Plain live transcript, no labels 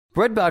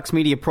Breadbox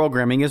Media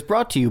programming is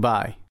brought to you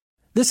by...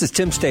 This is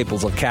Tim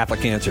Staples of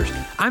Catholic Answers.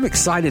 I'm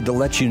excited to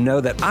let you know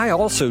that I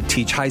also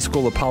teach high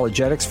school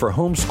apologetics for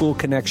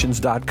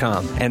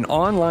homeschoolconnections.com, an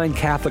online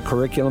Catholic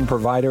curriculum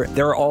provider.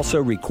 There are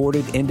also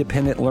recorded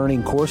independent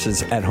learning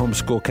courses at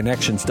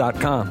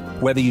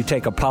homeschoolconnections.com. Whether you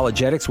take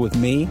apologetics with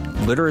me,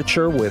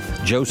 literature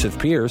with Joseph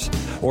Pierce,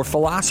 or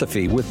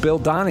philosophy with Bill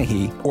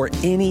Donahue, or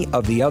any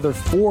of the other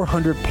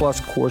 400-plus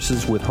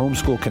courses with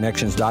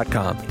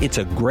homeschoolconnections.com, it's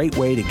a great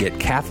way to get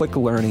Catholic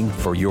learning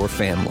for your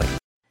family.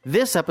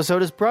 This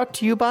episode is brought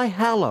to you by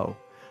Hallow,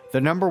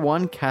 the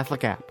 #1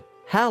 Catholic app.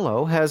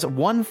 Hallow has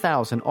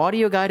 1,000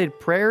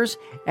 audio-guided prayers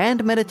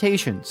and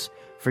meditations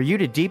for you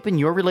to deepen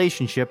your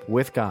relationship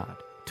with God.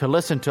 To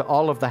listen to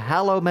all of the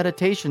Hallow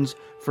meditations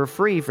for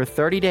free for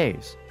 30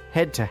 days,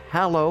 head to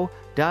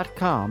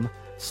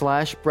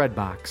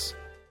hallow.com/breadbox.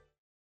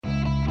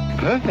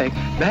 Perfect?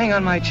 Bang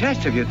on my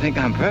chest if you think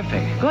I'm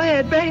perfect. Go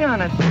ahead, bang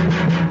on it.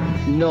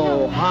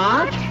 No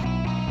heart?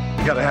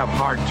 You gotta have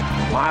heart.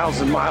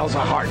 Miles and miles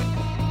of heart.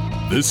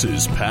 This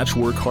is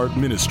Patchwork Heart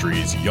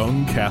Ministries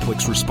Young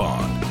Catholics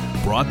Respond,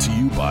 brought to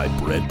you by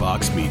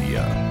Breadbox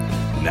Media.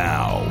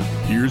 Now,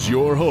 here's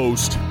your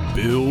host,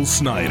 Bill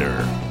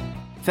Snyder.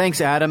 Thanks,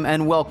 Adam,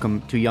 and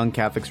welcome to Young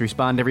Catholics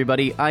Respond,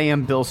 everybody. I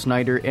am Bill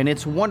Snyder, and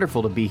it's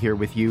wonderful to be here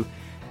with you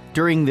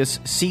during this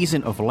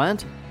season of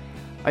Lent.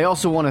 I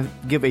also want to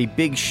give a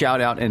big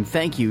shout-out and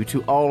thank you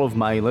to all of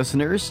my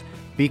listeners,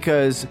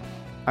 because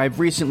I've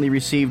recently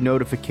received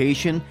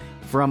notification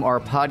from our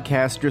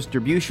podcast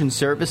distribution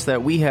service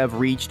that we have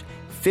reached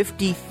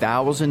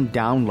 50,000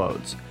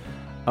 downloads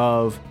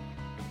of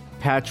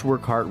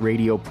Patchwork Heart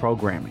Radio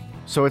programming.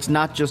 So it's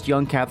not just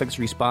Young Catholics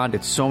Respond,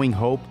 it's Sowing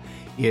Hope,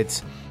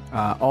 it's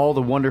all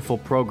the wonderful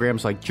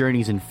programs like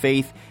Journeys in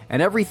Faith,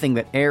 and everything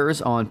that airs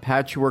on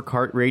Patchwork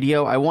Heart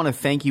Radio. I want to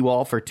thank you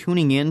all for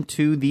tuning in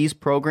to these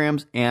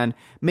programs and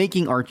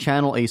making our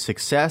channel a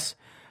success.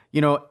 You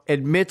know,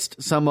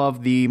 amidst some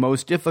of the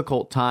most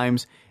difficult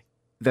times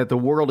that the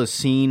world has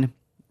seen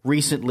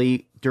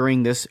recently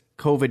during this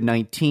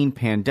COVID-19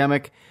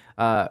 pandemic,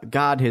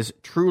 God has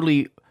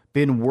truly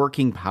been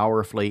working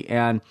powerfully.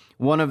 And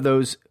one of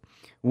those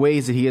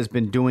ways that he has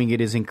been doing it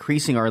is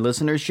increasing our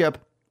listenership.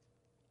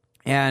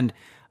 And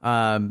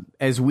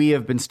as we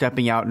have been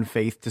stepping out in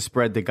faith to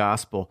spread the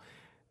gospel,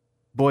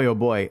 boy, oh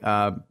boy,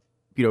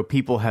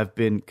 people have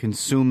been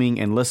consuming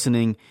and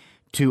listening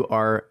to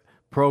our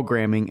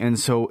programming. And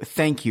so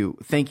thank you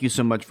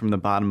so much from the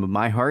bottom of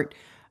my heart.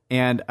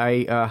 And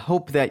I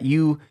hope that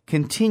you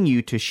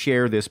continue to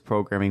share this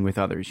programming with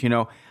others. You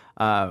know,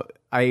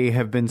 I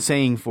have been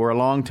saying for a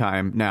long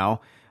time now,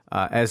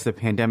 as the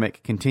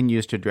pandemic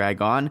continues to drag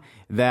on,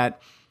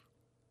 that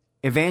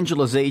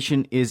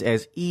evangelization is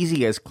as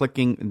easy as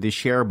clicking the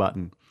share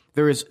button.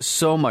 There is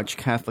so much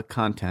Catholic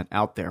content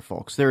out there,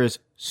 folks. There is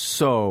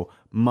so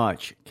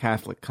much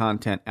Catholic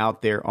content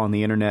out there on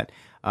the internet.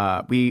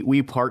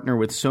 We partner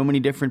with so many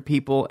different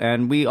people,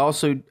 and we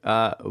also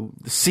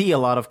see a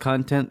lot of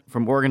content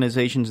from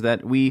organizations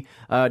that we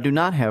do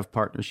not have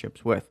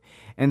partnerships with.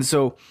 And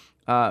so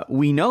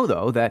we know,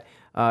 though, that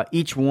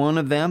each one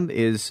of them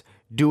is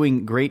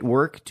doing great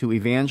work to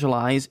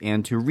evangelize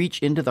and to reach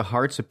into the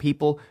hearts of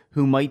people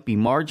who might be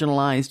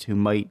marginalized, who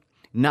might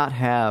not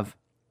have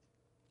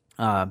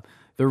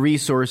the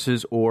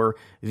resources or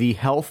the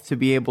health to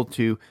be able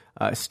to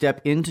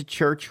step into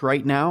church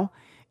right now.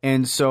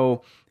 And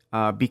so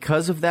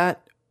because of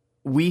that,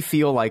 we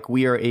feel like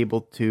we are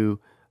able to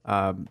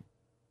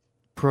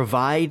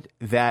provide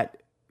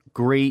that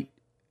great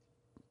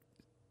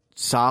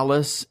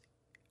solace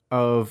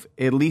of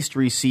at least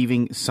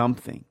receiving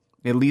something,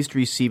 at least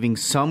receiving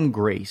some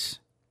grace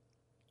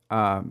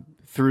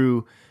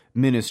through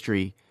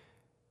ministry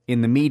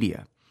in the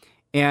media.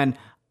 And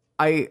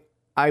I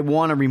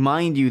want to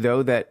remind you,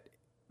 though, that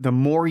the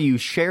more you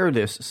share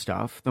this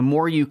stuff, the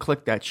more you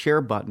click that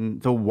share button,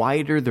 the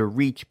wider the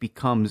reach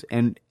becomes,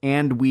 and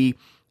we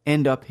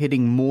end up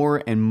hitting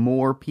more and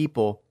more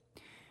people,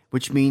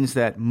 which means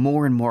that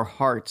more and more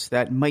hearts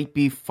that might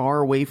be far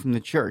away from the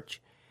church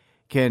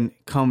can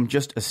come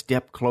just a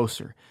step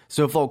closer.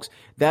 So, folks,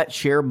 that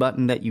share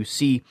button that you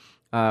see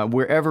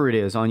wherever it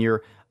is, on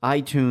your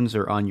iTunes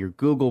or on your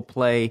Google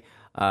Play,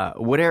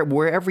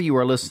 wherever you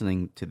are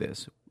listening to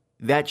this,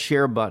 that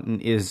share button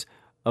is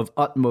of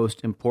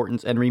utmost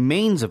importance and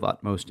remains of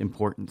utmost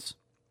importance.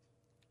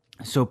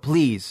 So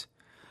please,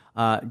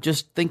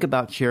 just think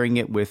about sharing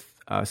it with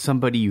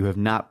somebody you have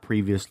not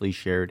previously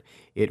shared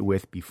it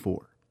with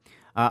before.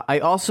 I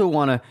also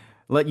want to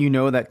let you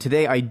know that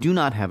today I do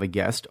not have a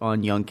guest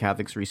on Young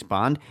Catholics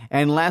Respond,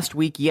 and last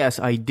week, yes,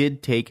 I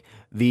did take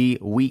the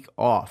week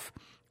off.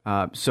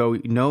 So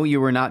no,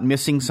 you were not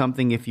missing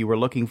something if you were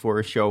looking for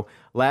a show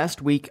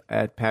last week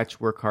at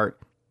Patchwork Heart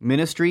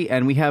Ministry,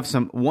 and we have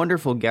some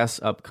wonderful guests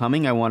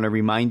upcoming. I want to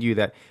remind you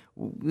that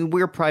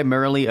we're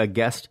primarily a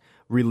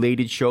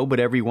guest-related show, but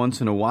every once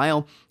in a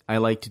while, I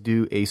like to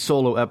do a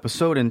solo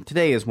episode, and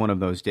today is one of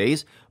those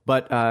days.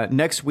 But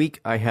next week,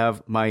 I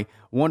have my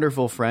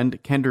wonderful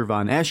friend, Kender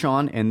Von Esch,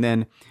 on, and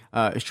then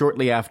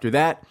shortly after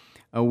that,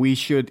 we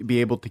should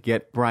be able to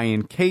get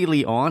Brian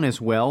Cayley on as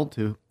well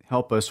to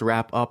help us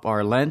wrap up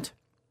our Lent.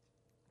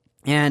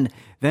 And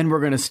then we're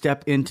going to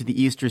step into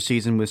the Easter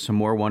season with some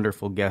more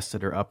wonderful guests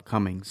that are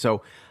upcoming.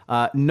 So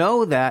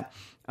know that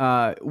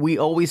we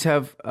always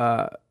have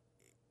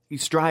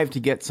strive to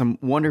get some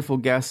wonderful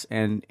guests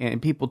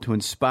and people to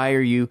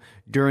inspire you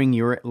during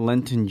your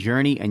Lenten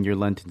journey and your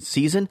Lenten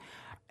season.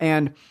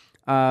 And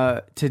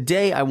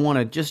today I want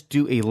to just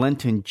do a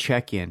Lenten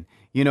check-in.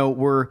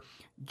 We're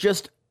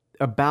just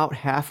about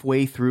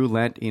halfway through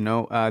Lent.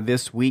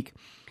 This week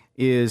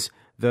is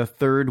the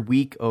third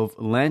week of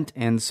Lent,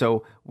 and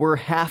so we're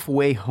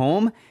halfway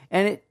home,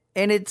 and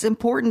it's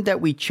important that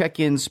we check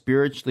in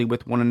spiritually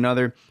with one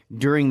another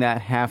during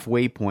that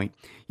halfway point.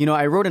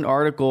 I wrote an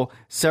article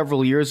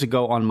several years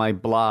ago on my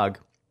blog,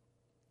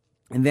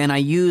 and then I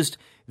used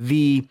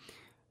the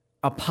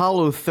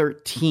Apollo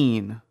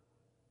 13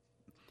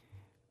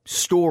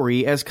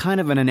 story as kind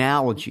of an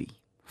analogy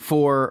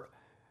for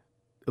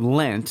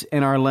Lent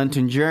and our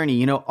Lenten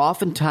journey.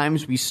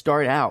 Oftentimes we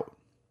start out,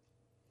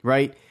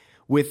 right,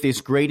 with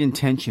this great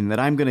intention that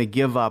I'm going to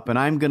give up and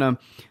I'm going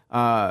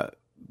to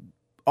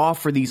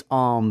offer these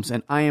alms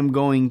and I am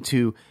going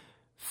to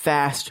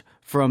fast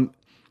from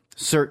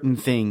certain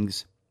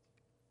things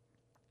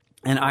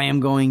and I am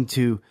going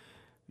to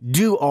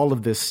do all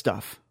of this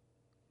stuff.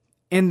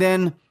 And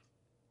then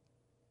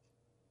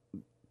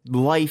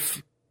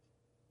life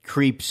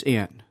creeps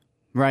in,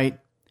 right?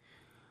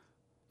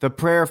 The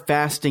prayer,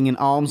 fasting, and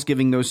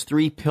almsgiving, those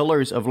three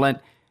pillars of Lent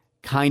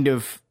kind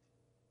of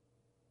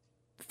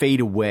fade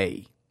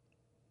away.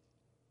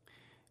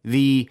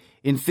 The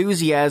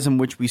enthusiasm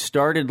which we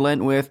started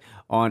Lent with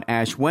on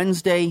Ash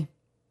Wednesday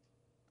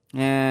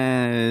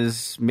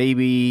is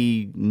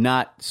maybe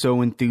not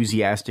so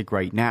enthusiastic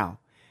right now.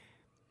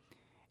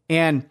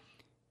 And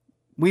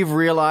we've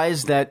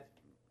realized that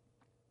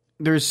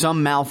there's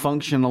some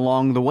malfunction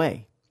along the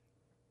way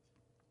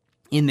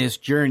in this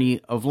journey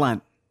of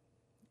Lent.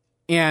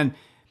 And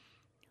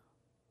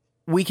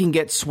we can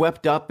get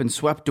swept up and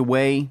swept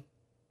away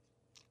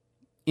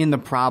in the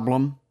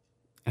problem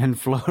and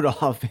float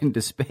off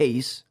into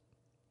space.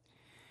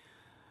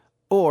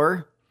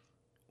 Or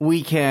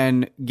we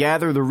can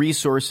gather the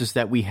resources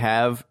that we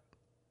have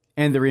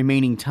and the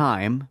remaining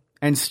time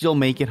and still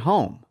make it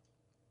home.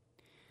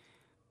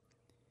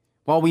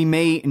 While we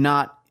may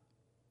not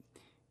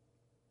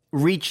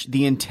reach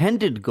the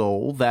intended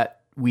goal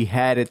that we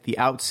had at the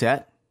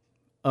outset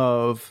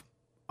of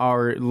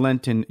our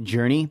Lenten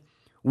journey,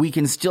 we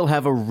can still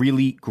have a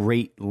really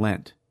great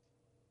Lent.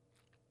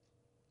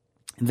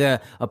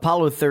 The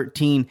Apollo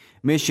 13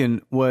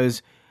 mission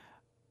was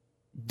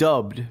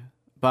dubbed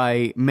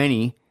by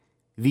many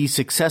the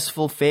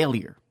successful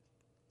failure.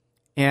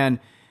 And,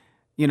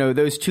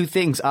 those two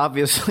things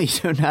obviously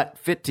do not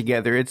fit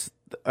together. It's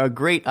a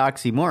great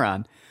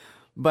oxymoron.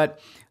 But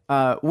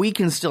we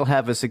can still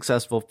have a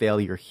successful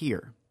failure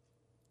here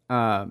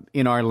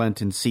in our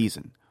Lenten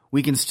season.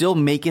 We can still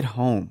make it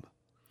home.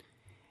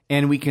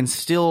 And we can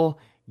still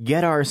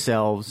get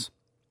ourselves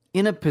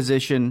in a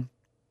position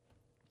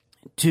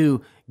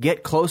to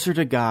get closer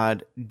to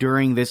God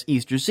during this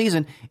Easter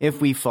season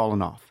if we've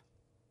fallen off.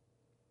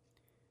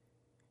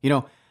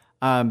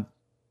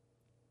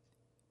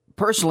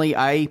 Personally,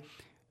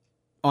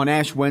 on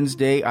Ash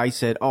Wednesday, I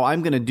said,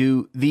 I'm going to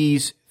do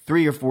these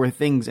 3 or 4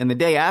 things. And the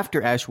day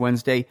after Ash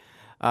Wednesday,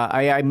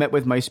 I met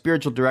with my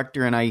spiritual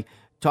director and I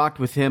talked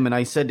with him and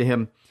I said to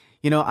him,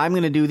 I'm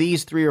going to do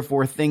these 3 or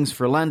 4 things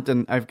for Lent,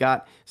 and I've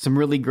got some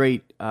really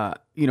great,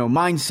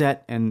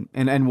 mindset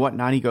and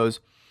whatnot. He goes,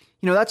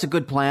 that's a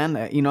good plan.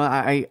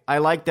 I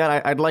like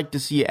that. I'd like to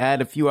see you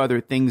add a few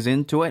other things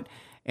into it.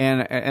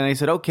 And I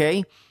said,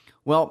 okay,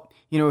 well,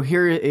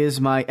 here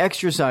is my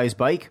exercise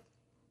bike,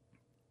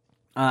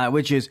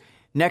 which is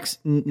next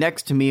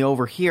to me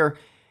over here.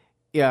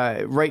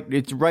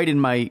 It's right in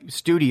my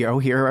studio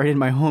here, right in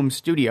my home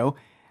studio.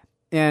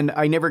 And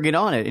I never get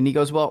on it. And he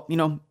goes, well,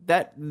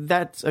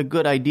 that's a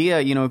good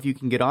idea. If you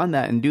can get on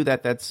that and do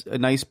that, that's a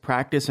nice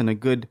practice and a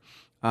good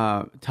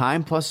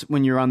time. Plus,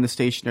 when you're on the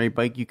stationary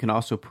bike, you can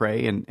also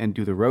pray and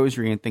do the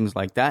rosary and things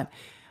like that,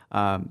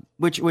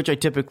 which I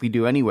typically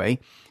do anyway.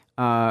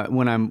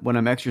 When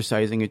I'm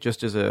exercising, it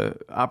just is a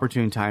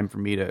opportune time for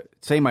me to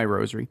say my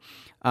rosary.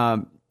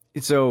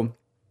 So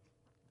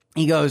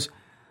he goes,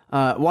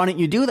 why don't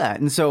you do that?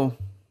 And so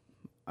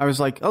I was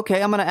like,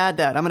 okay, I'm going to add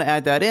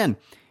that in.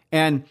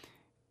 And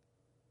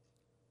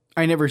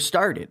I never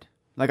started.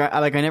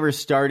 I never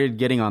started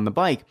getting on the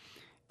bike.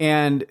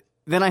 And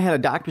then I had a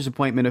doctor's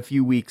appointment a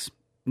few weeks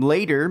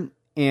later,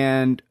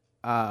 and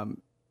so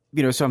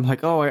I'm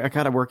like, I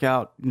got to work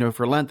out,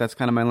 for Lent. That's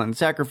kind of my Lenten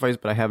sacrifice,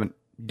 but I haven't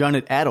done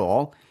it at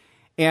all.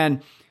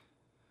 And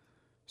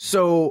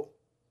so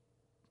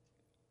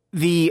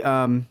the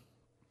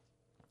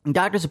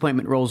doctor's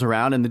appointment rolls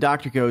around, and the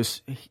doctor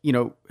goes,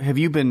 have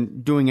you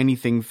been doing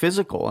anything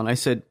physical? And I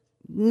said,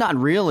 not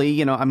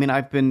really.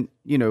 I've been,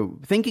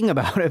 thinking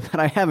about it, but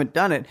I haven't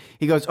done it.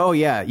 He goes, oh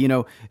yeah,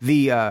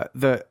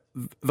 the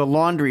the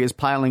laundry is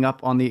piling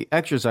up on the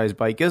exercise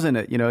bike, isn't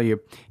it?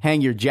 You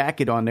hang your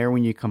jacket on there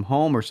when you come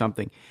home or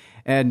something.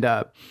 And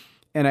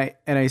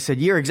I said,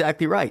 you're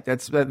exactly right.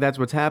 That's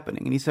what's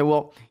happening. And he said,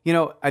 well,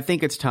 I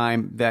think it's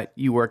time that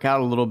you work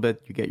out a little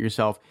bit. You get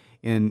yourself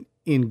in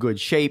good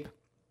shape.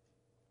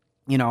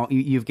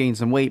 You've gained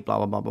some weight, blah,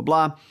 blah, blah, blah,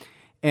 blah.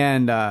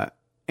 And I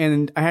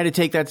had to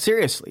take that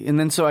seriously. And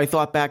then so I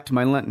thought back to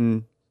my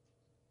Lenten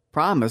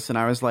promise, and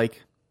I was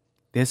like,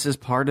 this is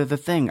part of the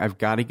thing. I've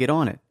got to get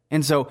on it.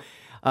 And so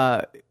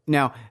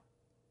now,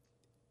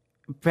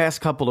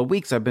 past couple of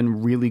weeks, I've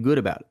been really good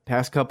about it.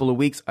 Past couple of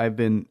weeks, I've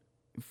been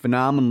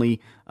phenomenally,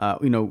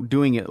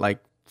 doing it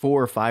like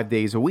 4 or 5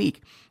 days a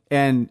week.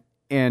 And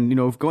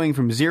going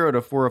from 0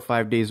 to 4 or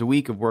 5 days a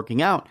week of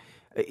working out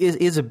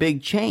is a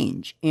big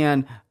change.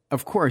 And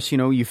of course,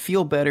 you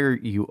feel better.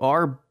 You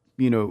are,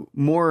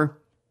 more,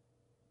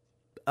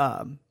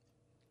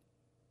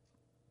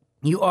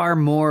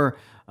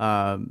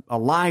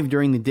 alive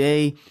during the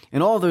day,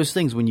 and all those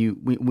things when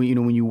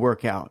you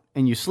work out,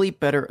 and you sleep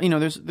better.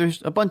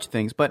 There's a bunch of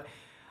things, but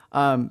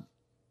the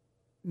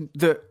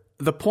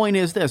point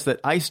is this: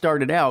 that I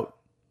started out,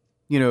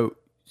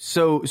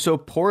 so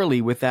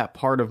poorly with that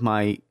part of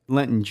my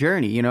Lenten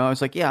journey. I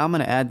was like, yeah, I'm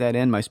going to add that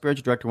in. My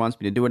spiritual director wants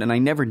me to do it, and I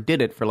never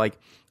did it for like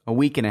a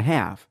week and a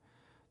half.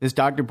 This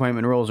doctor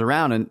appointment rolls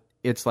around, and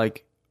it's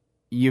like,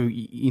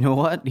 you know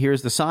what?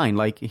 Here's the sign.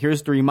 Like,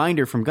 here's the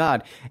reminder from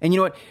God. And you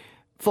know what,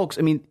 folks?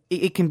 I mean,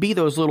 it can be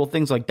those little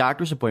things like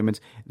doctor's appointments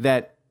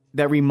that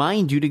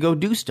remind you to go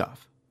do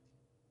stuff.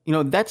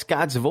 That's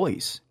God's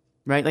voice,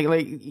 right?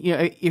 Like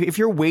if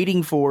you're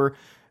waiting for,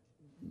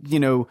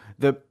 the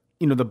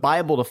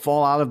Bible to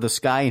fall out of the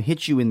sky and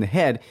hit you in the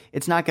head,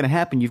 it's not going to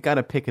happen. You've got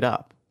to pick it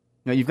up.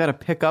 You've got to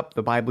pick up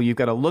the Bible. You've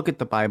got to look at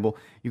the Bible.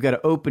 You've got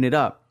to open it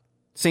up.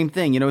 Same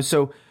thing,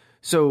 So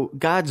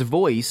God's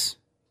voice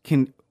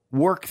can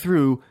work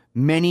through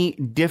many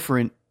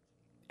different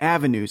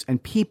avenues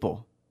and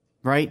people,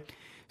 right?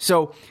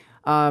 So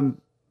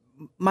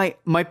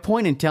my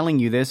point in telling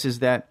you this is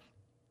that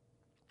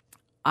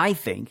I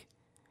think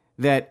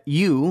that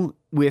you,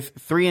 with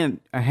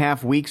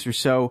 3.5 weeks or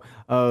so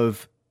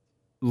of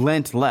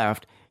Lent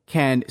left,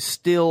 can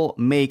still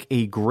make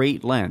a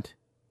great Lent,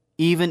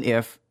 even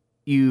if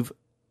you've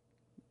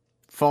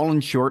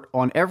fallen short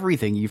on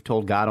everything you've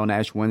told God on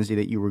Ash Wednesday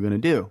that you were going to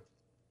do.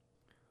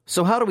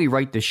 So how do we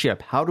right the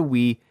ship? How do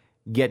we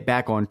get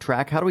back on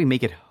track? How do we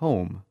make it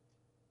home?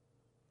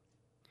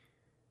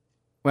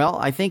 Well,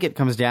 I think it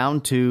comes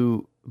down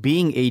to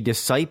being a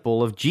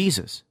disciple of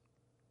Jesus,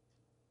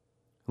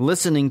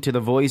 listening to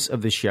the voice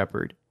of the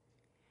shepherd,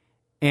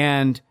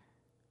 and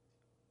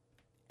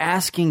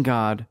asking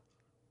God,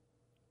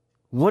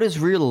 what is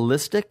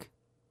realistic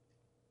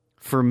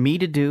for me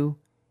to do,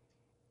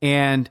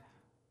 and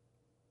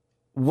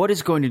what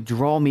is going to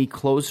draw me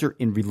closer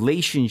in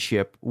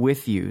relationship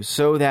with you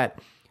so that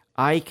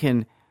I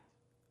can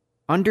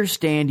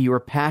understand your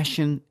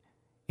passion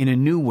in a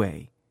new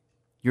way,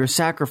 your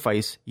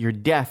sacrifice, your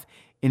death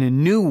in a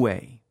new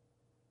way.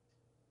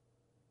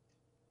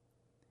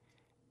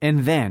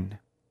 And then,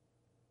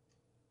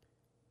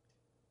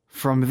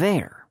 from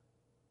there,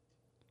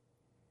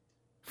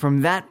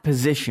 from that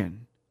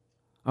position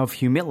of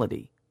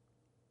humility,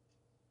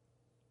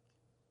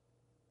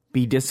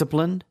 be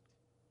disciplined.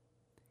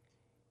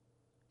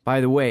 By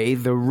the way,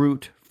 the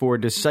root for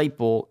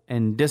disciple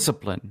and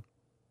discipline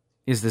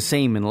is the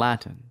same in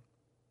Latin,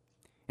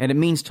 and it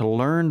means to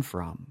learn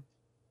from.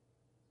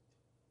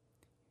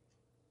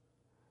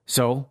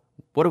 So,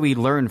 what do we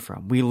learn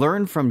from? We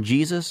learn from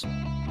Jesus.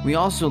 We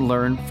also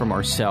learn from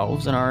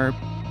ourselves and our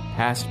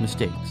past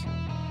mistakes.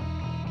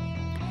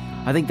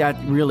 I think that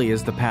really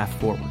is the path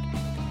forward.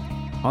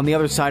 On the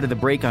other side of the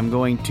break, I'm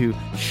going to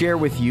share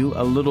with you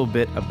a little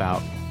bit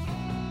about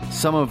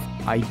some of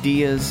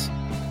ideas,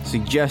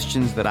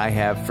 suggestions that I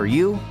have for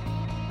you.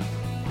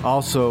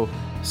 Also,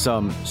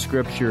 some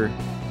scripture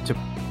to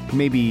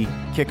maybe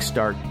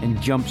kickstart and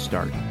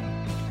jumpstart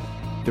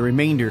the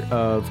remainder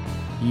of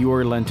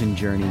your Lenten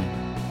journey.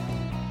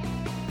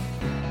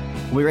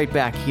 We'll be right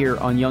back here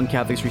on Young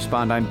Catholics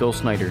Respond. I'm Bill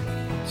Snyder.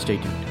 Stay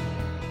tuned.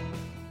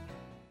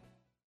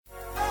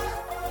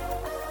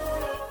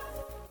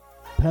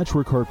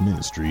 Patchwork Heart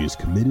Ministry is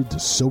committed to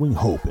sowing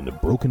hope into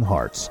broken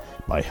hearts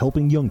by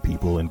helping young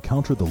people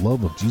encounter the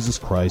love of Jesus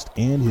Christ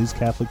and His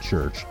Catholic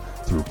Church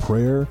through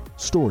prayer,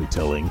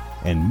 storytelling,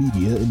 and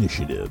media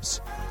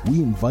initiatives.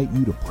 We invite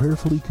you to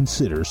prayerfully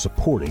consider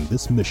supporting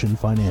this mission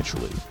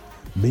financially.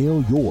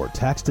 Mail your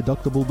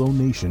tax-deductible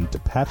donation to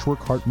Patchwork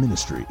Heart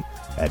Ministry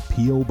at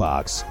P.O.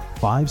 Box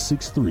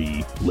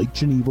 563, Lake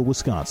Geneva,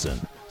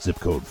 Wisconsin, zip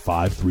code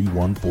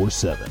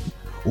 53147.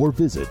 Or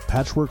visit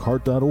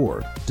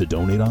patchworkheart.org to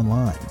donate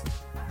online.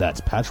 That's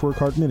Patchwork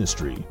Heart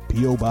Ministry,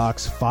 P.O.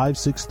 Box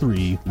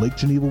 563, Lake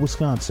Geneva,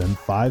 Wisconsin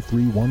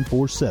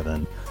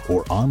 53147,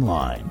 or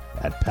online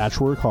at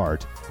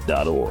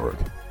patchworkheart.org.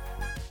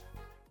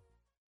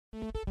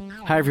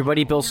 Hi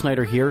everybody, Bill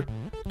Snyder here.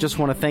 just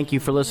want to thank you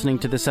for listening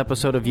to this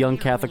episode of Young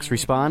Catholics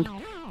Respond.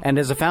 And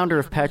as a founder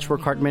of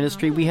Patchwork Heart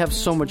Ministry, we have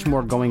so much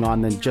more going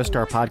on than just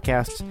our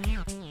podcasts.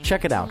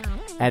 Check it out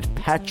at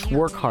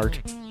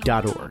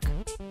patchworkheart.org.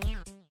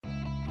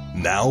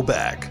 Now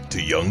back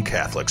to Young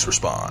Catholics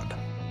Respond.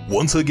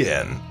 Once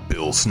again,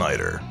 Bill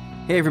Snyder.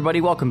 Hey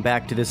everybody, welcome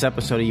back to this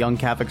episode of Young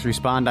Catholics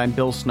Respond. I'm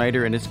Bill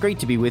Snyder, and it's great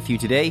to be with you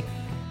today.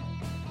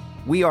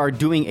 We are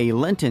doing a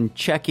Lenten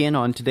check-in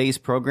on today's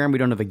program. We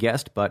don't have a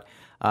guest, but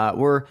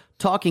we're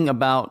talking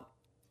about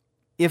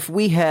if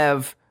we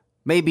have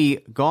maybe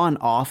gone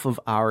off of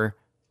our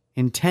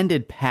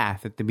intended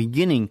path at the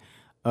beginning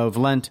of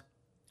Lent,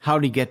 how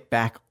to get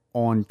back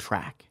on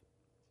track.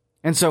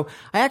 And so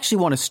I actually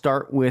want to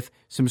start with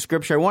some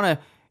scripture. I want to,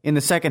 in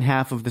the second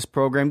half of this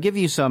program, give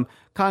you some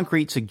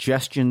concrete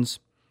suggestions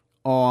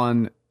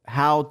on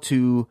how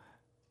to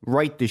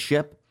right the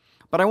ship.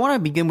 But I want to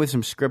begin with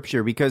some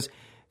scripture because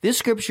this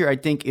scripture, I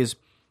think, is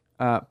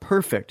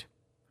perfect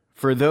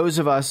for those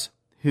of us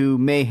who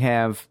may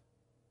have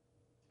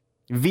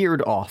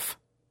veered off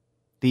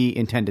the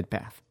intended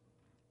path.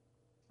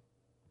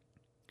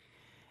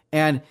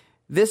 And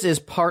this is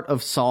part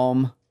of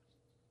Psalm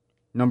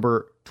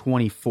number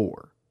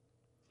 24.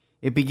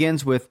 It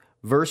begins with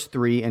verse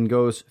 3 and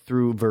goes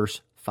through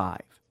verse 5.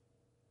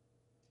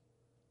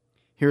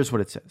 Here's what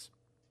it says.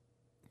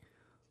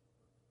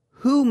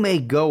 Who may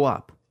go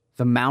up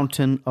the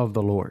mountain of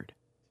the Lord?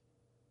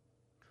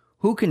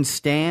 Who can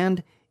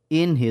stand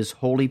in his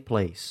holy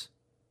place?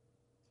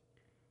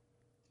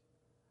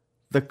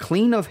 The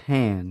clean of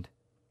hand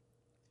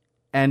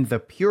and the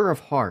pure of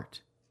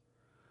heart,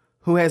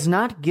 who has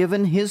not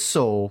given his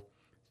soul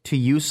to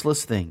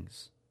useless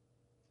things.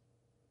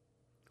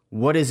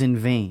 What is in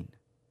vain?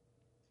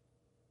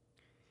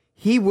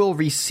 He will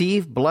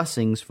receive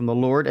blessings from the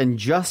Lord and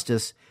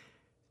justice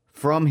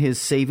from his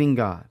saving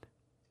God.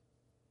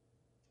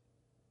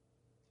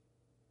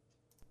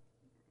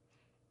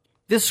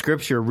 This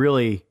scripture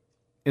really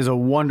is a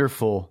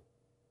wonderful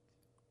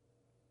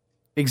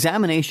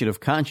examination of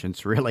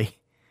conscience, really,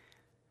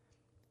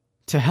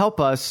 to help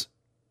us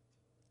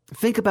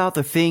think about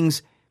the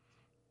things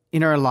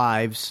in our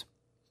lives,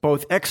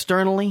 both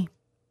externally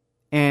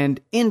and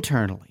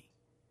internally,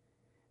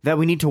 that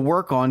we need to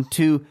work on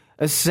to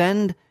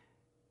ascend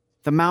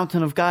the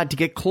mountain of God, to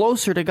get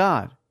closer to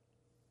God,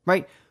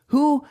 right?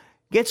 Who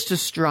gets to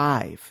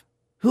strive?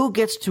 Who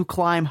gets to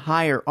climb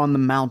higher on the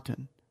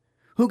mountain?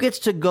 Who gets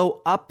to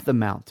go up the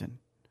mountain?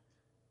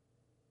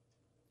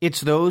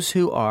 It's those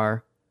who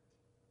are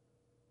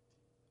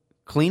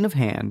clean of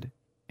hand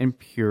and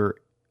pure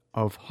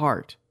of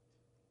heart.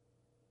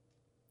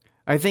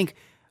 I think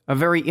a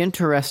very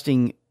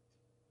interesting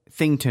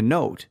thing to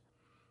note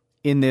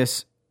in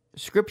this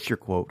scripture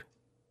quote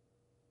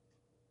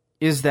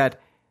is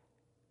that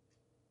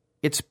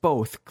it's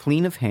both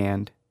clean of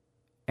hand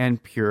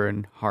and pure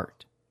in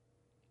heart.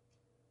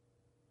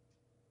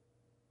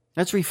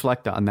 Let's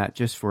reflect on that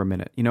just for a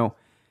minute. You know,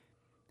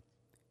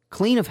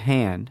 clean of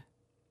hand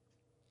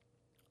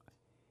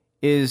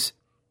is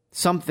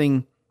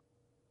something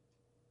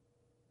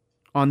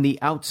on the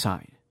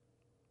outside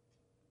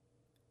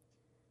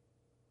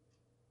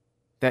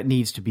that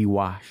needs to be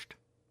washed.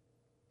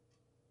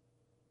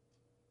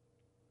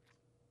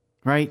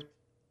 Right?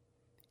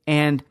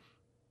 And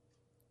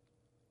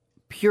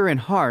pure in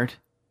heart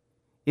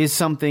is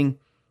something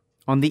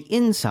on the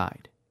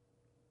inside.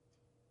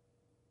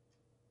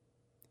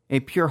 A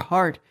pure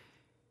heart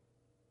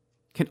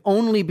can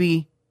only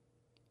be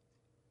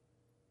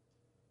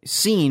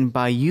seen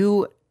by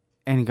you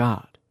and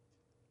God.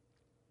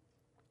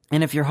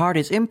 And if your heart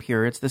is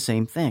impure, it's the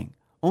same thing.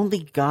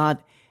 Only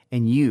God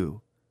and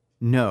you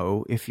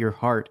know if your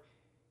heart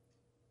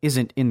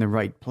isn't in the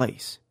right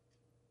place.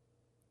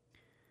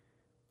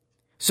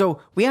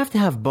 So we have to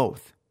have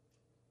both.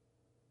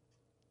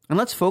 And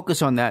let's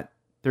focus on that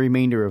the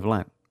remainder of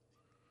Lent.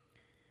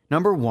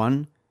 Number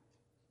one,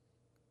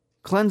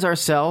 cleanse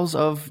ourselves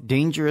of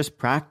dangerous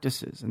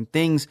practices and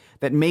things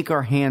that make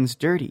our hands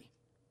dirty.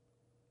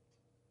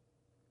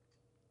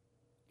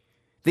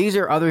 These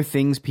are other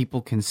things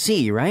people can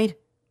see, right?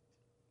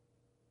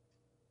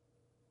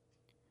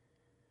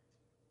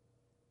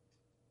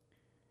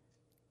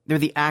 They're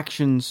the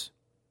actions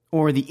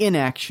or the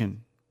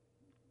inaction.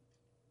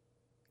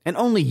 And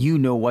only you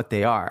know what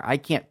they are. I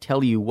can't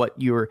tell you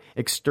what your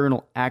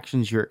external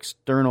actions, your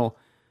external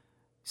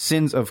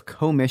sins of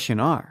commission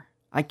are.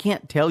 I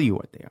can't tell you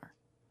what they are.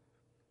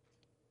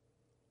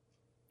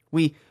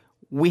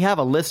 We have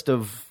a list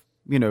of,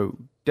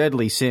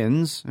 deadly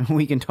sins.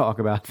 We can talk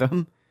about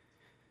them.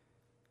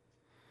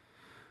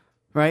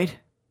 Right?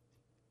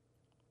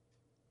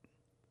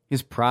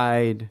 Is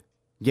pride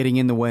getting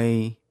in the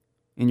way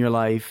in your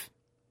life?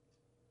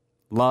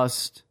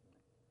 Lust?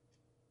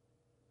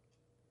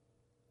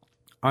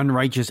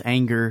 Unrighteous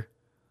anger?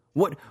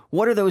 What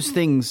are those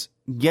things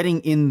getting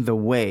in the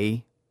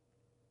way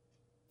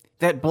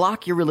that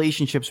block your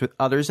relationships with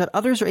others that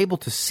others are able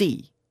to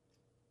see?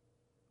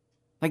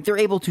 Like they're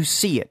able to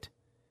see it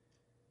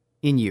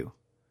in you.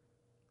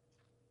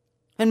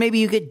 And maybe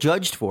you get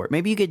judged for it.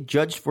 Maybe you get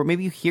judged for it.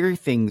 Maybe you hear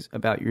things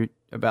about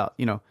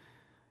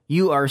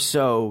you are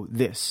so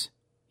this,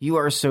 you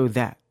are so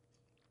that.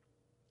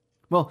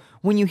 Well,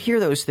 when you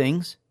hear those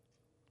things,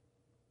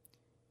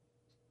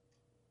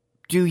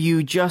 do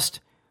you just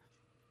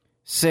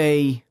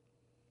say,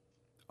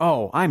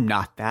 oh, I'm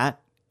not that,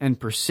 and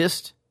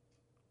persist?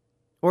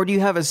 Or do you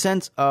have a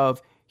sense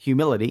of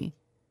humility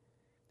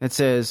that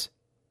says,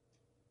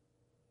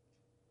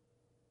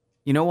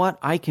 you know what,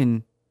 I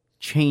can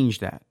change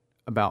that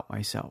about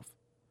myself.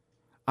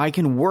 I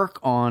can work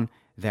on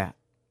that.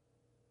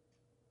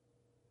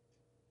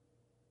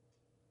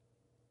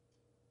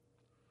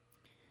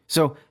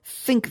 So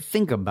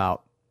think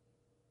about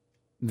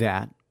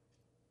that,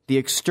 the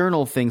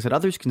external things that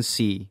others can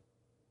see.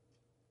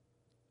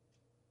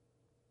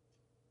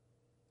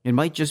 It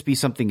might just be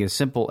something as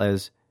simple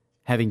as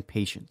having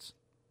patience.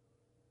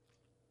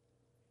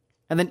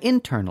 And then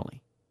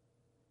internally,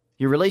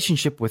 your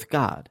relationship with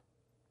God,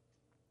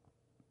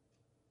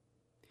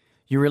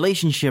 your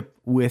relationship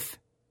with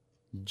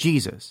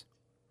Jesus,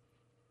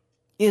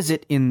 is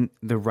it in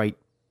the right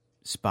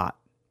spot?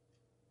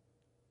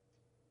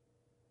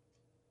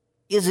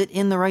 Is it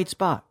in the right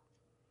spot?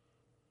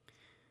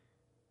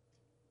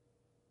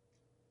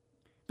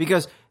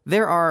 Because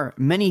there are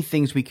many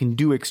things we can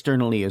do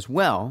externally as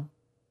well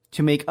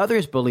to make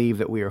others believe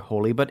that we are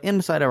holy, but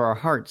inside of our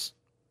hearts,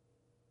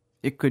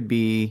 it could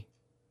be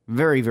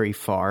very, very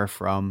far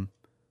from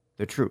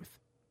the truth.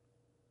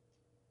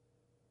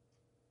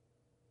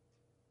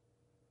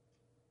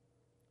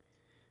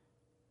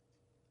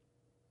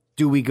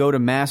 Do we go to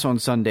Mass on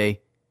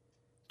Sunday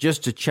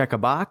just to check a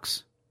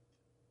box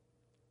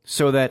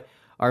so that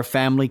our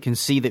family can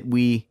see that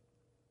we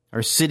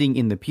are sitting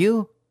in the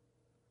pew?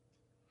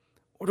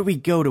 Or do we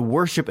go to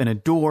worship and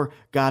adore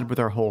God with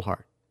our whole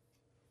heart?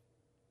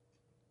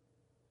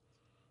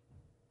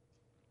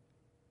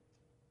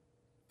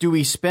 Do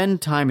we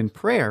spend time in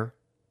prayer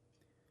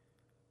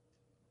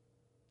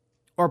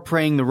or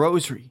praying the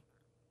rosary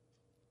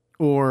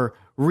or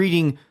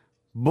reading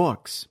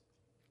books?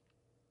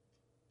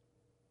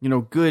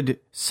 Good,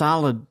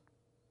 solid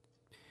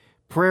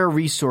prayer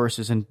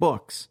resources and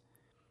books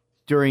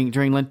during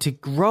Lent to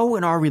grow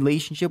in our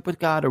relationship with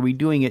God? Or are we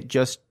doing it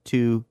just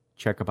to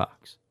check a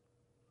box?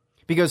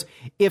 Because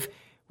if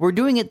we're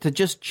doing it to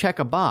just check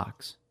a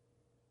box,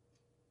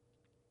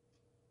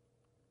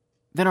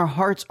 then our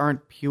hearts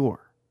aren't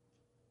pure.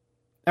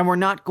 And we're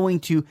not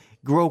going to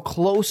grow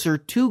closer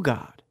to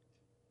God.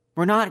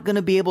 We're not going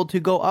to be able to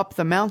go up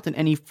the mountain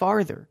any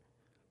farther.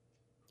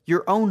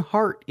 Your own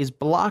heart is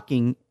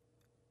blocking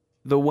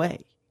the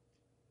way.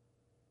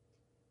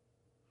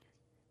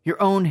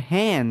 Your own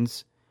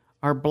hands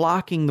are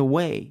blocking the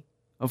way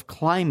of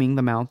climbing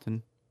the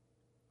mountain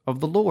of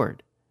the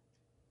Lord.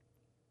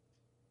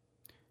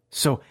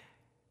 So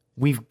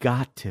we've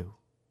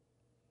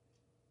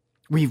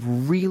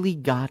really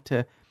got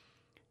to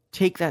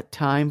take that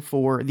time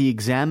for the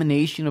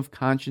examination of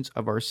conscience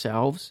of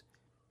ourselves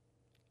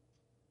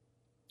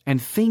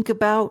and think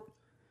about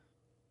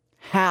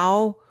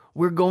how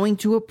we're going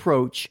to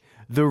approach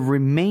the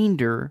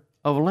remainder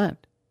of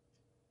Lent.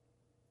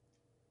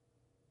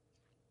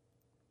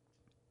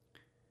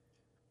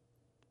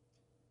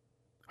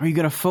 Are you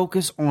going to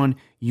focus on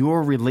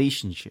your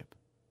relationship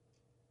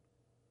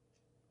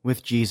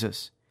with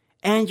Jesus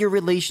and your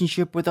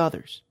relationship with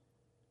others?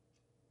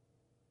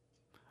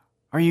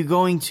 Are you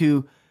going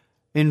to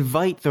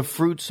invite the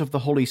fruits of the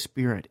Holy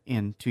Spirit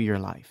into your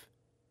life?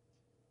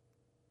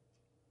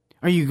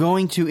 Are you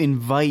going to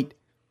invite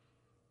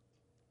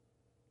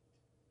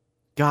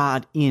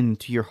God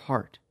into your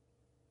heart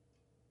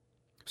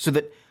so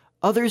that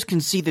others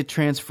can see the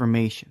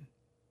transformation?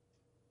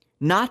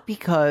 Not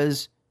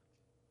because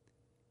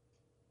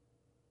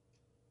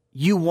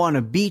you want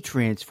to be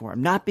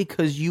transformed, not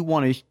because you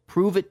want to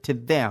prove it to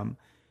them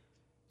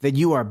that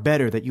you are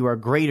better, that you are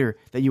greater,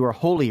 that you are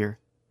holier.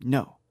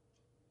 No.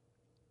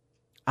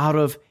 Out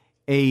of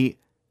a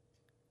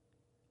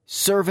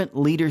servant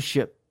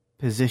leadership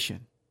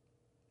position.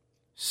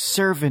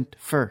 Servant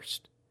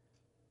first.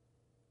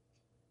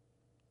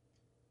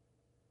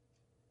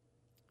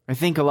 I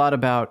think a lot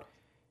about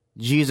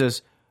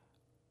Jesus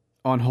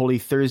on Holy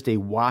Thursday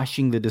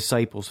washing the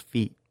disciples'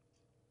 feet.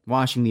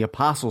 Washing the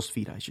apostles'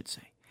 feet, I should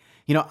say.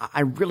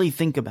 I really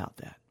think about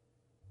that.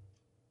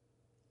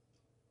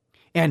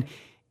 And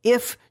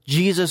if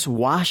Jesus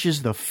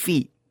washes the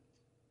feet,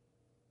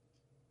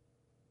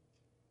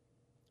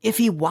 if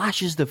he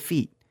washes the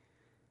feet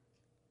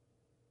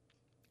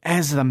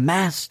as the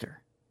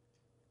master,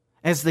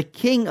 as the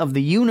king of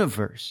the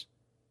universe,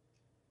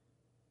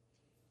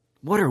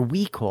 what are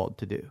we called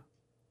to do?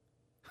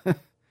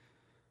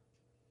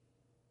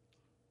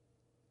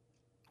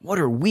 What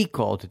are we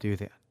called to do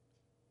then?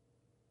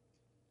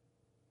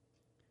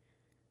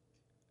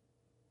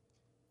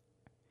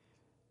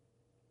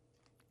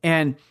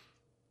 And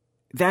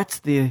that's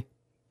the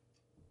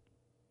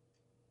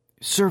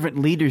servant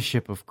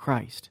leadership of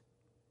Christ.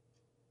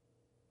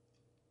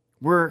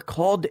 We're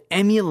called to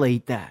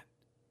emulate that.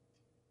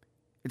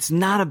 It's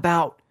not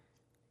about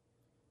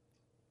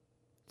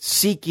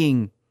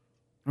seeking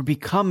or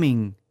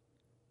becoming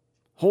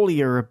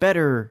holier or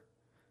better.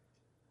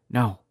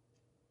 No.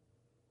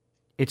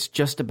 It's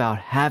just about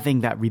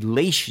having that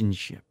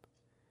relationship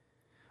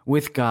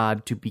with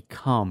God to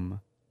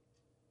become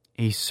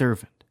a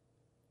servant.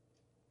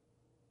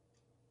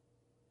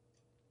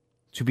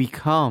 To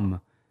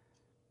become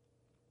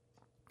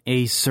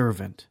a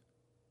servant.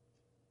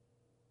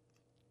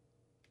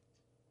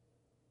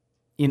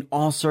 In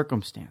all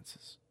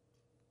circumstances.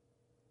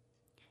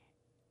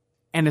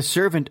 And a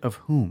servant of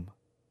whom?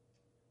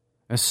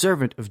 A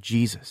servant of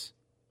Jesus.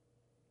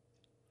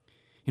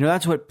 You know,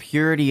 that's what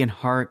purity in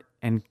heart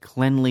and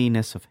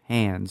cleanliness of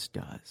hands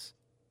does.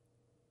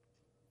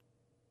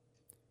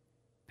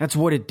 That's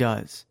what it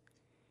does.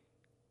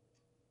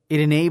 It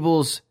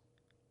enables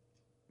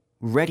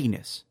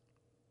readiness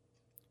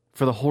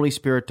for the Holy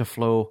Spirit to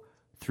flow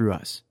through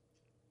us.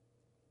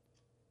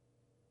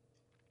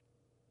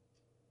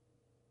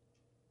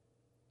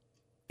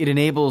 It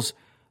enables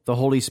the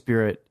Holy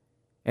Spirit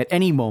at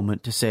any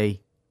moment to say,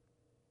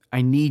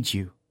 I need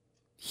you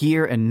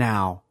here and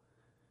now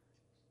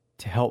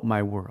to help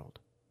my world,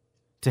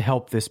 to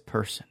help this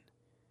person.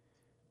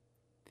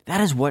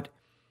 That is what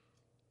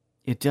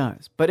it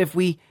does. But if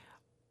we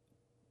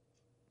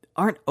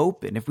aren't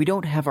open, if we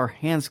don't have our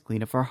hands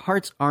clean, if our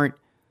hearts aren't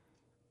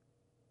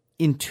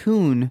in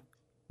tune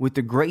with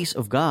the grace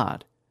of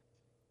God,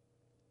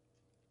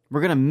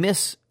 we're going to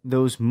miss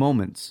those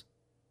moments.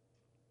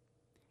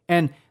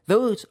 And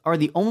those are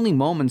the only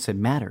moments that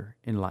matter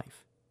in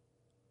life.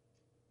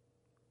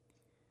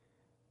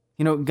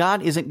 You know,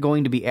 God isn't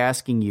going to be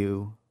asking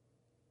you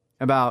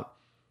about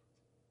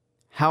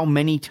how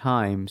many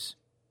times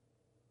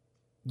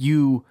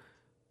you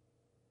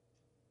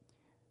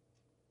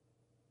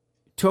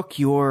took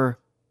your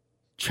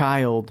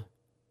child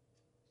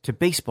to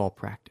baseball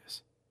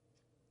practice.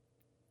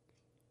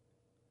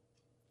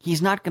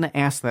 He's not going to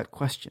ask that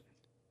question.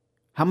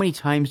 How many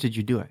times did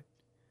you do it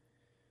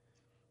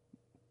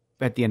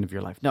at the end of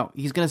your life? No,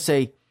 he's going to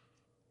say,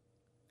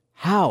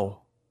 how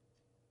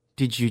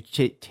did you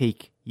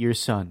take your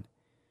son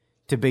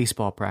to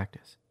baseball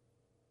practice?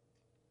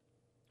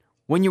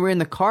 When you were in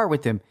the car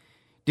with him,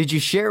 did you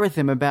share with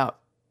him about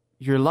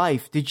your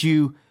life? Did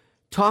you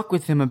talk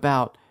with him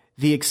about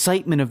the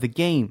excitement of the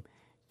game?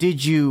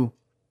 Did you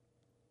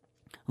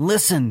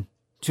listen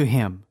to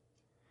him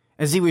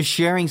as he was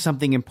sharing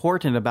something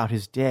important about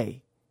his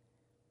day?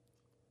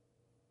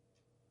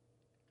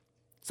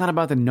 It's not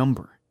about the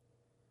number.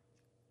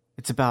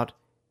 It's about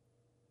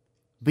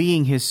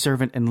being his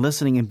servant and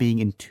listening and being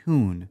in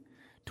tune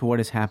to what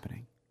is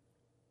happening.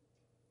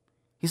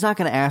 He's not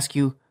going to ask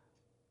you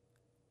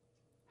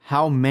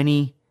how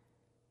many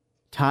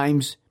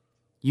times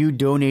you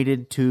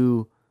donated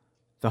to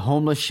the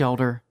homeless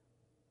shelter.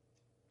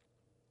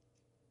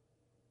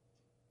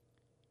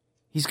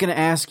 He's going to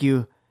ask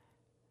you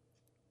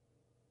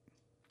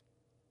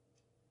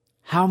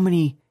how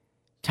many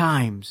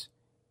times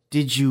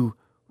did you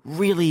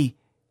really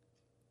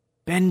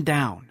bend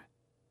down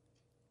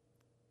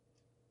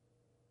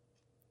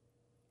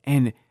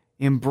and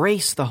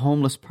embrace the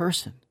homeless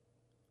person.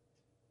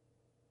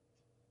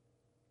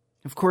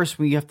 Of course,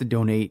 we have to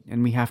donate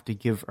and we have to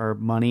give our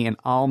money, and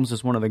alms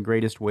is one of the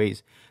greatest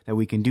ways that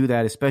we can do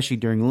that, especially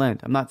during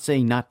Lent. I'm not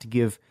saying not to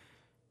give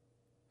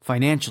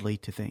financially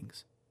to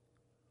things.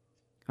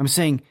 I'm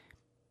saying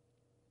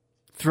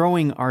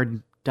throwing our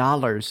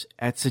dollars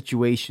at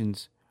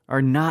situations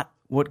are not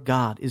what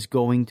God is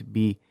going to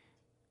be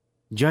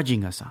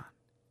judging us on.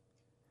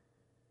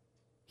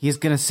 He is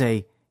going to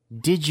say,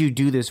 did you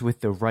do this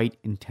with the right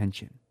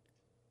intention?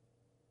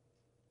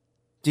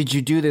 Did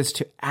you do this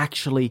to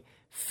actually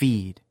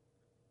feed?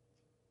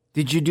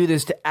 Did you do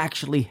this to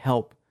actually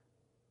help?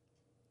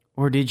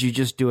 Or did you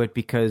just do it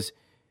because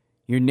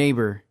your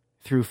neighbor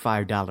threw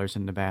 $5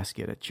 in the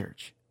basket at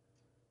church?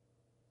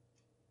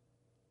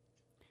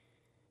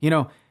 You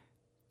know,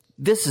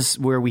 this is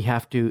where we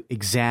have to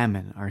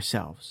examine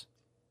ourselves.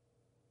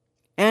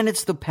 And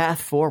it's the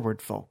path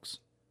forward, folks.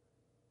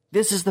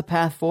 This is the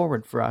path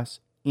forward for us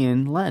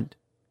in Lent.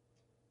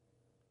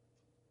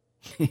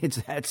 It's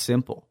that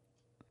simple.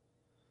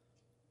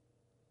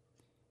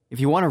 If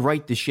you want to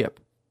right the ship,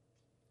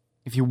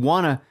 if you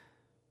want to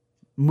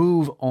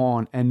move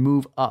on and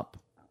move up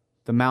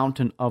the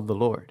mountain of the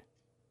Lord,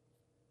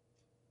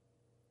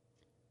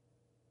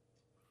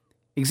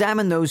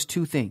 examine those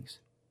two things.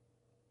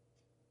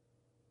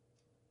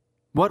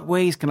 What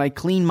ways can I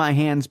clean my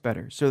hands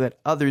better so that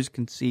others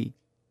can see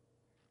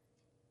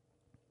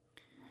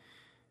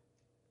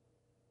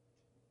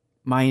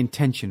my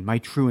intention, my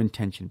true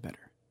intention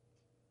better?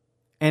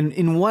 And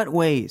in what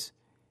ways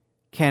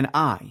can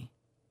I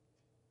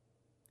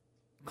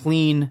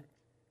clean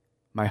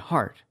my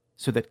heart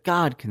so that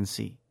God can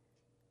see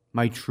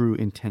my true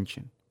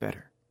intention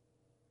better?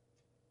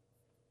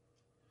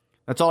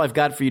 That's all I've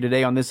got for you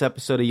today on this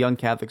episode of Young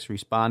Catholics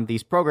Respond.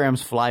 These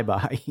programs fly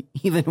by,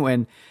 even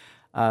when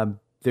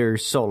they're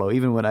solo,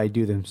 even when I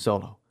do them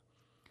solo.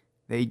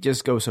 They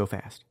just go so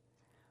fast.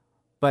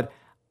 But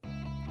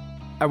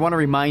I want to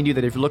remind you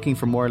that if you're looking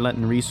for more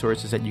Lenten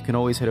resources, that you can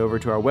always head over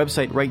to our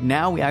website. Right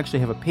now, we actually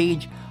have a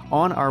page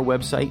on our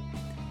website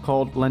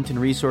called Lenten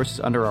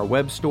Resources under our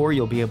web store.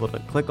 You'll be able to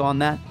click on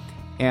that.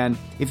 And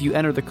if you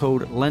enter the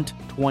code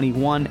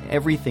LENT21,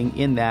 everything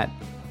in that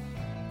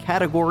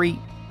category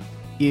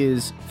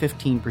is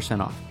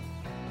 15% off.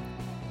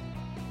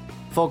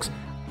 Folks,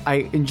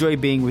 I enjoy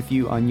being with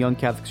you on Young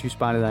Catholics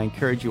Respond, and I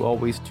encourage you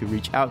always to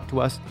reach out to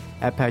us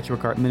at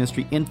Patchwork Heart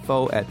Ministry.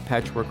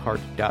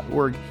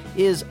 info@patchworkheart.org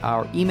is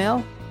our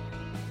email.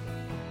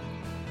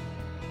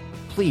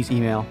 Please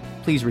email.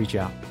 Please reach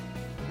out.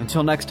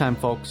 Until next time,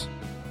 folks,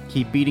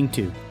 keep beating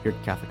to your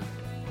Catholic heart.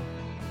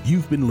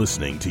 You've been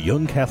listening to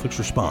Young Catholics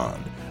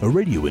Respond, a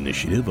radio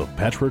initiative of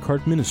Patchwork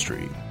Heart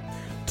Ministry.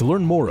 To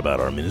learn more about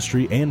our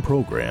ministry and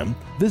program,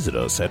 visit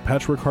us at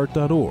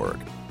patchworkheart.org.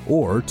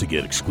 Or to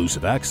get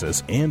exclusive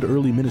access and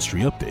early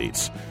ministry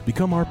updates,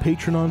 become our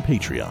patron on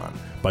Patreon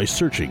by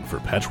searching for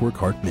Patchwork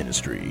Heart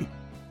Ministry.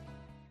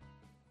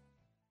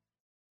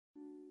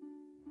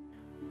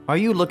 Are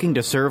you looking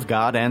to serve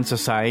God and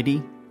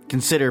society?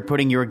 Consider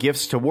putting your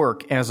gifts to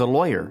work as a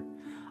lawyer.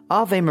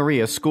 Ave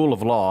Maria School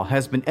of Law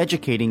has been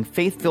educating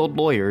faith-filled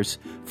lawyers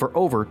for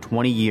over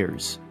 20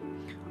 years.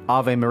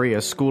 Ave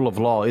Maria School of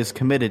Law is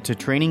committed to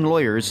training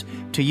lawyers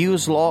to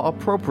use law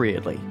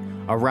appropriately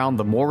around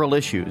the moral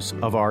issues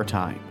of our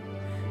time.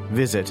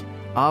 Visit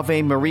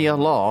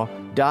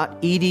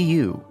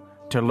avemarialaw.edu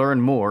to learn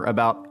more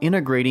about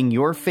integrating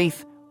your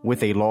faith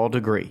with a law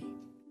degree.